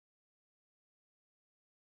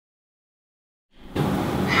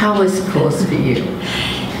How was the course for you?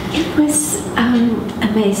 It was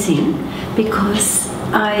amazing, because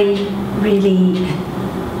I really,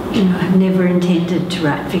 I've never intended to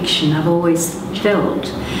write fiction. I've always felt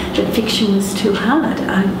that fiction was too hard.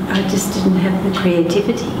 I just didn't have the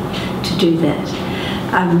creativity to do that.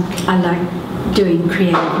 I like doing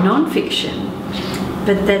creative non-fiction,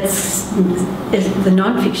 but the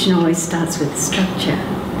non-fiction always starts with structure.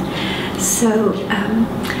 So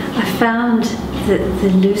I found that the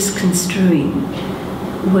loose construing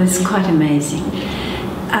was quite amazing.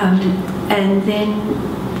 And then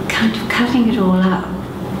kind of cutting it all up.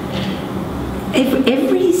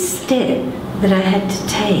 Every step that I had to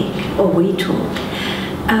take, or we took,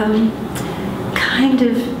 kind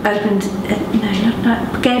of opened,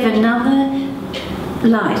 gave another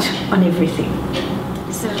light on everything.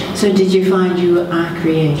 So did you find you are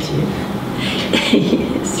creative?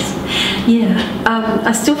 Yes. Yeah.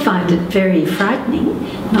 I still find it very frightening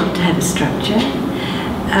not to have a structure.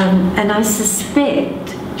 And I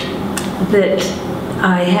suspect that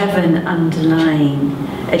I have an underlying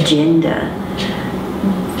agenda,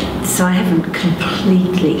 so I haven't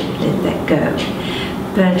completely let that go.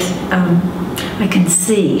 But I can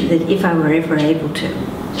see that if I were ever able to,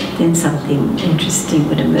 then something interesting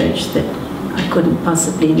would emerge that I couldn't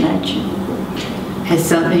possibly imagine. Has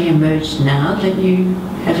something emerged now that you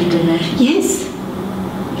haven't imagined? Yes.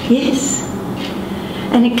 Yes.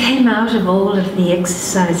 And it came out of all of the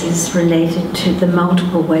exercises related to the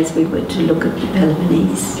multiple ways we were to look at the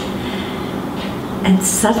Peloponnese. And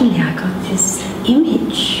suddenly I got this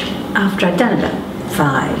image after I'd done about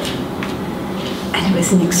 5. And it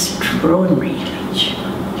was an extraordinary image.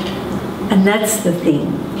 And that's the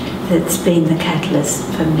thing that's been the catalyst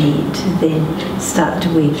for me to then start to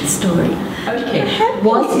weave the story. Okay.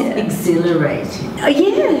 Was it exhilarating? Oh,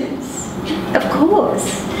 yes, of course,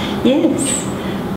 yes.